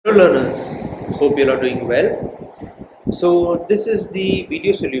Hello learners, hope you are doing well. So this is the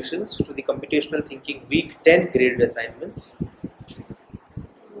video solutions for the computational thinking week 10 graded assignments.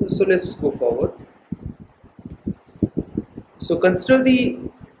 So let's go forward. So consider the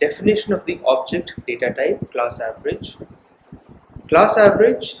definition of the object data type class average. Class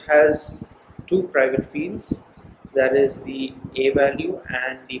average has two private fields, that is the A value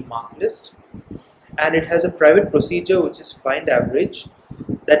and the mark list, and it has a private procedure which is find average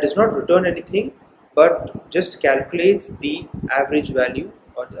that does not return anything but just calculates the average value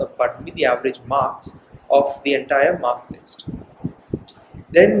or the average marks of the entire mark list.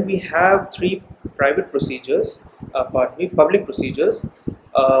 Then we have three private procedures, public procedures.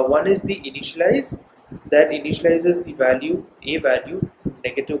 One is the initialize, that initializes the value A value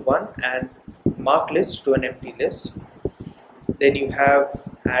to -1 and mark list to an empty list. Then you have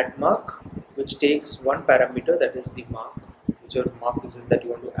add mark, which takes one parameter, that is the mark, whichever mark is that you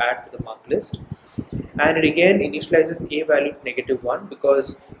want to add to the mark list, and it again initializes A value to -1, because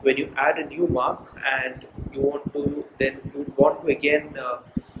when you add a new mark and you want to again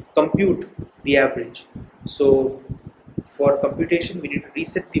compute the average. So for computation we need to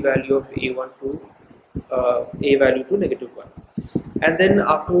reset the value of A1 to A value to -1, and then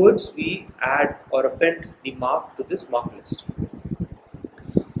afterwards we add or append the mark to this mark list.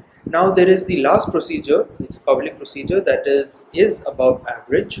 Now there is the last procedure, it's a public procedure, that is above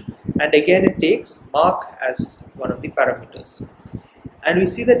average, and again it takes mark as one of the parameters. And we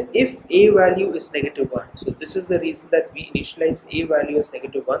see that if A value is -1, so this is the reason that we initialize A value as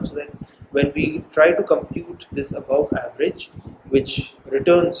 -1, so that when we try to compute this above average, which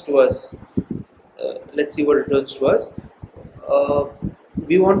returns to us, let's see what returns to us,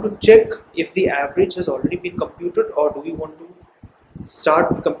 we want to check if the average has already been computed, or do we want to start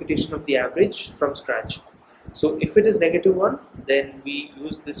the computation of the average from scratch. So if it is -1, then we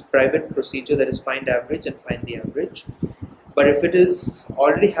use this private procedure, that is find average, and find the average. But if it is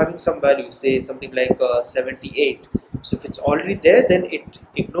already having some value, say something like 78, so if it's already there, then it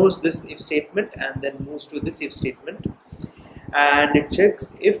ignores this if statement and then moves to this if statement, and it checks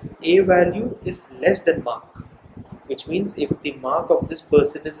if A value is less than mark, which means if the mark of this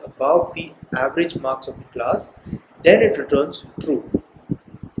person is above the average marks of the class, then it returns true.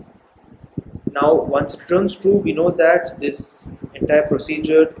 Now once it returns true, we know that this entire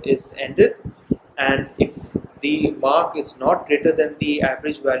procedure is ended, and if the mark is not greater than the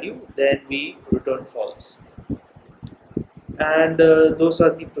average value, then we return false. And those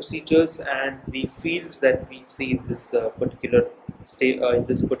are the procedures and the fields that we see in this particular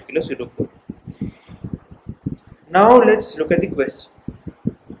pseudocode. Now let's look at the question.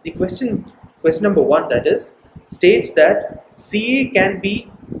 The question number 1, that is, states that CA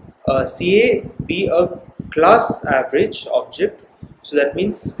be a class average object. So that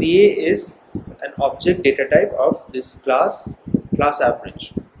means CA is an object data type of this class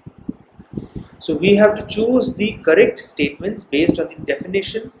average. So we have to choose the correct statements based on the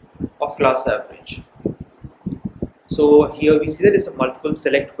definition of class average. So here we see that it's a multiple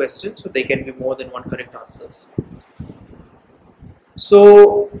select question, so there can be more than one correct answers.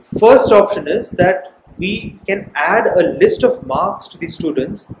 So first option is that we can add a list of marks to the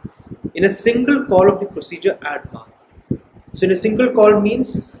students in a single call of the procedure add mark. So in a single call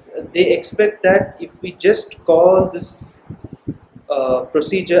means they expect that if we just call this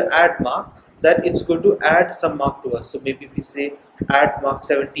procedure add mark, that it's going to add some mark to us. So maybe if we say add mark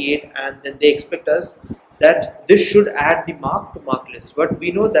 78, and then they expect us that this should add the mark to mark list. But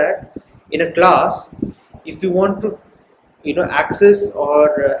we know that in a class, if you want to access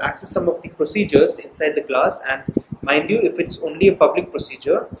some of the procedures inside the class, and mind you, if it's only a public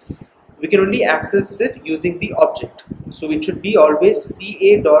procedure, we can only access it using the object. So it should be always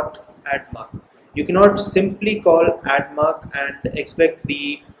ca.addMark. You cannot simply call addMark and expect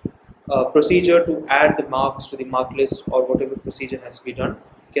the procedure to add the marks to the mark list, or whatever procedure has to be done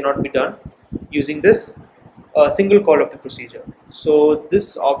cannot be done using this single call of the procedure. So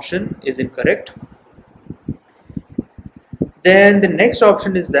this option is incorrect. Then the next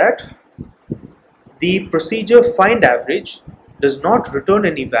option is that the procedure find average does not return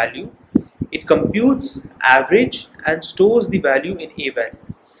any value. It computes average and stores the value in A value.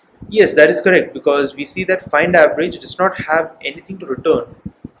 Yes, that is correct, because we see that find average does not have anything to return.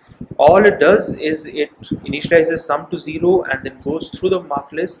 All it does is it initializes sum to 0 and then goes through the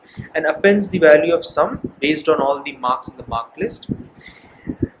mark list and appends the value of sum based on all the marks in the mark list.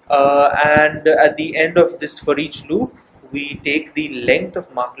 And at the end of this for each loop, we take the length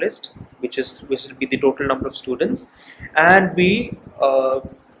of mark list, which will be the total number of students, and we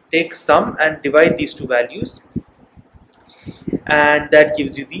take sum and divide these two values, and that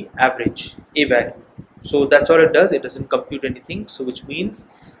gives you the average A value. So that's all it does. It doesn't compute anything, so which means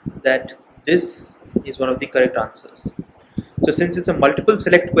that this is one of the correct answers. So since it's a multiple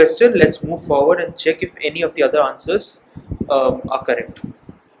select question, let's move forward and check if any of the other answers are correct.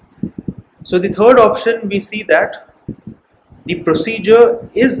 So the third option, we see that the procedure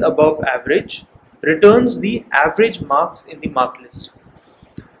is above average, returns the average marks in the mark list.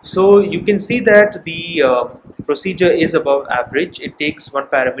 So you can see that the procedure is above average. It takes one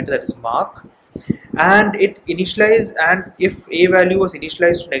parameter, that is mark, and it initializes, and if A value was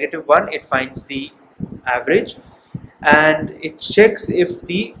initialized to -1, it finds the average, and it checks if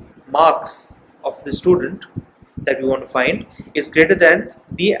the marks of the student that we want to find is greater than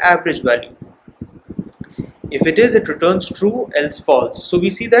the average value. If it is, it returns true, else false. So we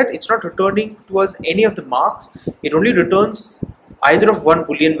see that it's not returning to us any of the marks, it only returns either of one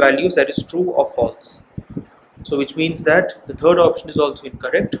boolean values, that is true or false. So which means that the third option is also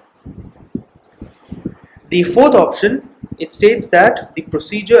incorrect. The fourth option, it states that the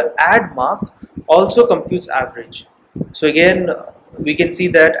procedure add mark also computes average. So again, we can see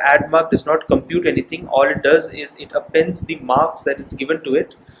that add mark does not compute anything. All it does is it appends the marks that is given to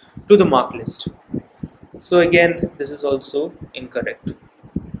it to the mark list. So again, this is also incorrect.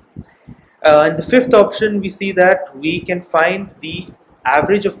 In the fifth option, we see that we can find the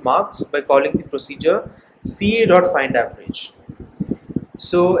average of marks by calling the procedure ca.findAverage.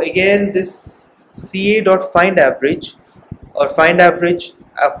 So again, this ca.findAverage or findAverage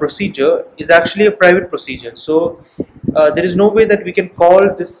procedure is actually a private procedure. So there is no way that we can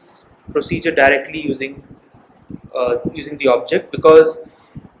call this procedure directly using the object, because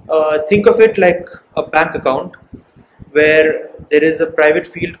think of it like a bank account where there is a private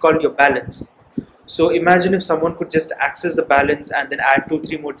field called your balance. So imagine if someone could just access the balance and then add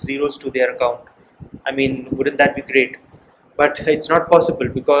 2-3 more zeros to their account. I mean, wouldn't that be great? But it's not possible,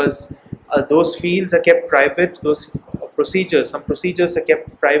 because those fields are kept private. Those some procedures are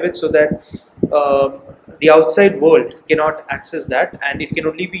kept private, so that the outside world cannot access that, and it can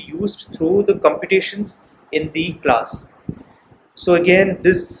only be used through the computations in the class. So again,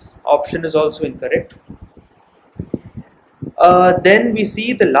 this option is also incorrect. Then we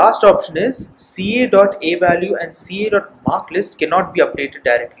see the last option is ca.avalue and ca.marklist cannot be updated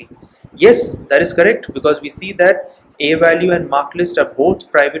directly. Yes, that is correct, because we see that A value and mark list are both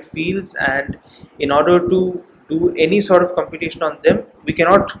private fields, and in order to do any sort of computation on them, we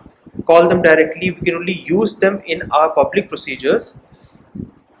cannot call them directly. We can only use them in our public procedures,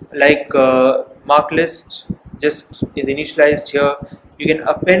 like mark list just is initialized here. You can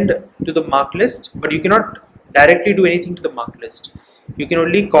append to the mark list, but you cannot directly do anything to the mark list. You can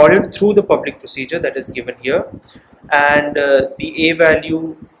only call it through the public procedure that is given here, and the A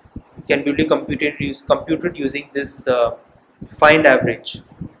value can be computed using this find average.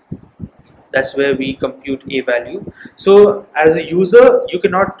 That's where we compute A value. So as a user, you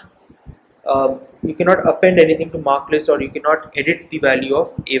cannot append anything to mark list, or you cannot edit the value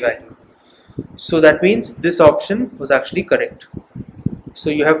of A value. So that means this option was actually correct. So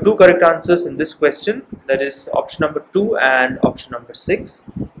you have two correct answers in this question, that is option number 2 and option number 6.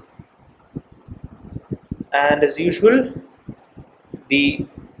 And as usual, the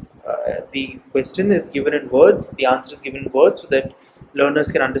question is given in words, the answer is given in words, so that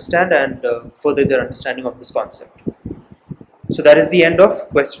learners can understand and further their understanding of this concept. So that is the end of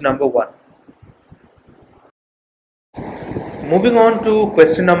question number 1. Moving on to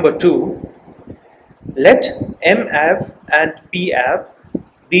question number 2. Let MAV and PAV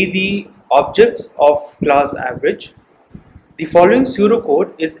be the objects of class average. The following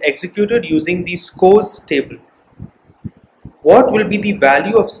pseudocode is executed using the scores table. What will be the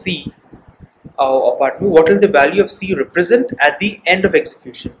value of C, what will the value of C represent at the end of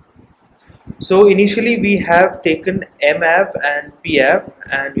execution? So initially we have taken MAV and PAV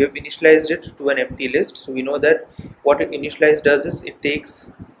and we have initialized it to an empty list. So we know that what it initialize does is it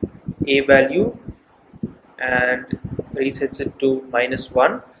takes A value and resets it to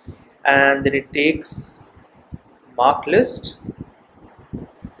 -1, and then it takes mark list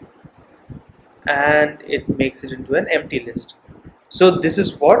and it makes it into an empty list. So this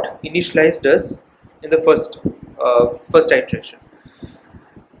is what initialize does in the first iteration.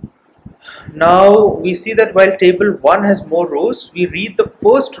 Now we see that while table 1 has more rows, we read the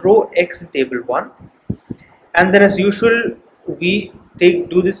first row X in table 1, and then as usual we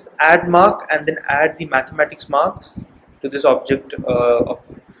do this add mark and then add the mathematics marks to this object of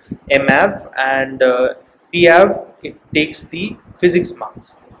MAV, and PAV, it takes the physics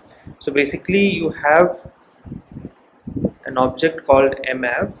marks. So basically you have an object called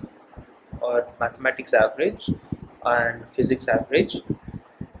MAV or mathematics average, and physics average,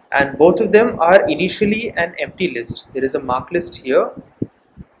 and both of them are initially an empty list. There is a mark list here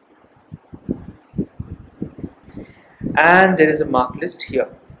and there is a mark list here.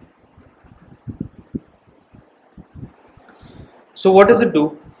 So what does it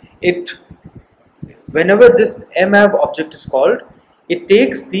do? Whenever this MAV object is called, it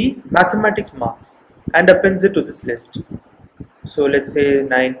takes the mathematics marks and appends it to this list. So let's say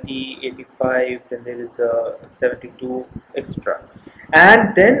 90, 85, then there is a 72, etc.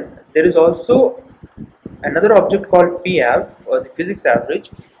 And then there is also another object called PAV, or the physics average,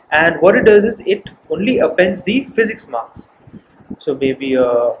 and what it does is it only appends the physics marks. So maybe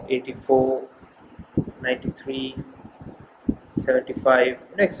 84, 93, 75,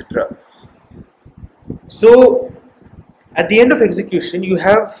 etc. So at the end of execution, you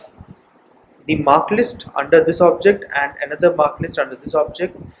have the mark list under this object and another mark list under this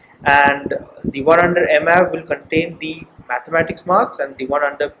object, and the one under MAV will contain the mathematics marks and the one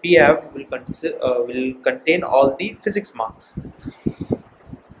under PAV will contain all the physics marks.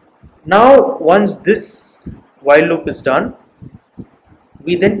 Now once this while loop is done,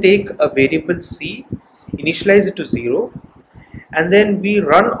 we then take a variable C, initialize it to 0, and then we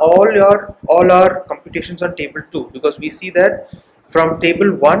run all our computations on table 2, because we see that from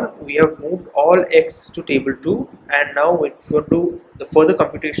table 1 we have moved all x to table 2, and now if we do the further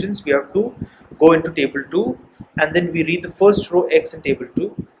computations we have to go into table 2 and then we read the first row x in table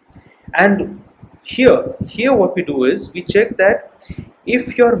 2. And here what we do is we check that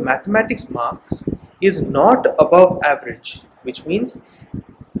if your mathematics marks is not above average, which means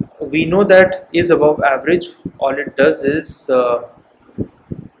we know that is above average, all it does is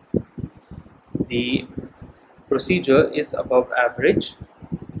the procedure is above average.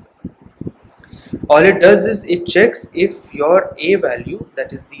 All it does is it checks if your A value,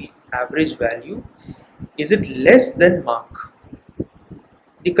 that is the average value, is it less than mark,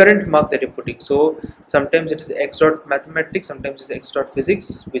 the current mark that you're putting. So sometimes it is x dot mathematics, sometimes it's x dot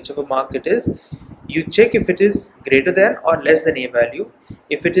physics, whichever mark it is. You check if it is greater than or less than A value.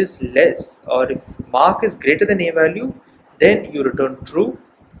 If it is less, or if mark is greater than A value, then you return true.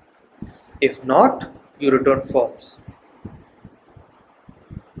 If not, you return false.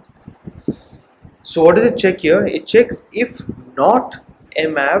 So what does it check here? It checks if not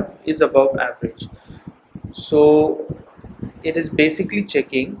MAV is above average. So it is basically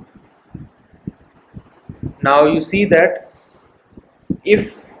checking. Now you see that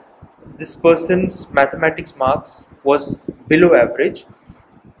if this person's mathematics marks was below average,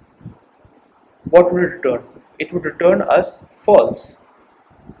 what would it return? It would return us false.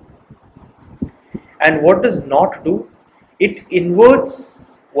 And what does not do? It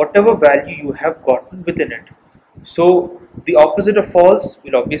inverts whatever value you have gotten within it. So the opposite of false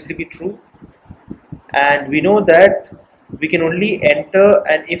will obviously be true, and we know that we can only enter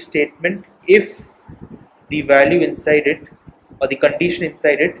an if statement if the value inside it or the condition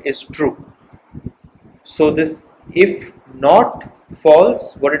inside it is true. So this if not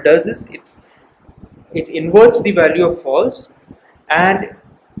false, what it does is it inverts the value of false, and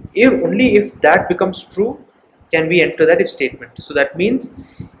only if that becomes true can we enter that if statement. So that means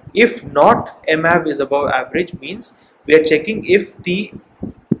if not MAV is above average means we are checking if the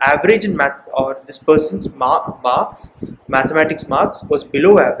average in math or this person's mathematics marks was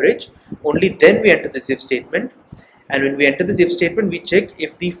below average, only then we enter this if statement. And when we enter this if statement, we check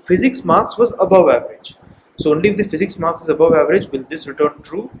if the physics marks was above average. So only if the physics marks is above average will this return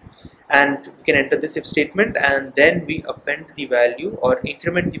true, and we can enter this if statement, and then we append the value or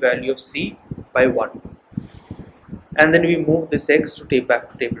increment the value of C by 1, and then we move this x to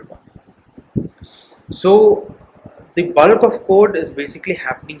back to table 1. So the bulk of code is basically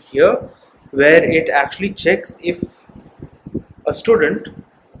happening here, where it actually checks if a student,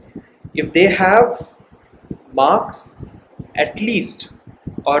 if they have marks at least,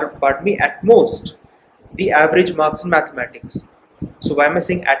 or pardon me, at most the average marks in mathematics. So why am I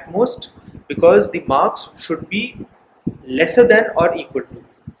saying at most? Because the marks should be lesser than or equal to,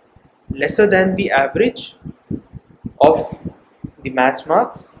 lesser than the average of the maths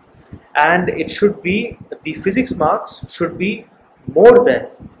marks, and it should be, the physics marks should be more than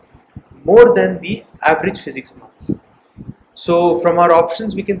the average physics marks. So from our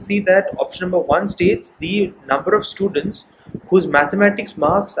options we can see that option number 1 states the number of students whose mathematics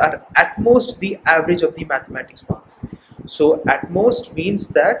marks are at most the average of the mathematics marks. So at most means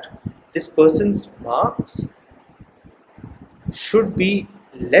that this person's marks should be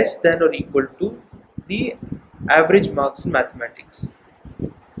less than or equal to the average marks in mathematics.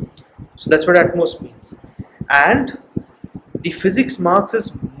 So that's what at most means. And the physics marks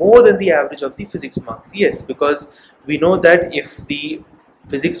is more than the average of the physics marks. Yes, because we know that if the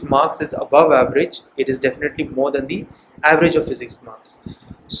physics marks is above average, it is definitely more than the average of physics marks.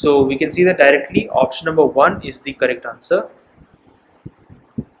 So we can see that directly option number 1 is the correct answer.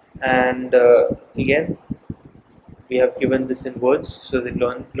 And again, we have given this in words so that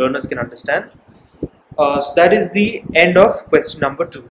learners can understand. So that is the end of question number 2.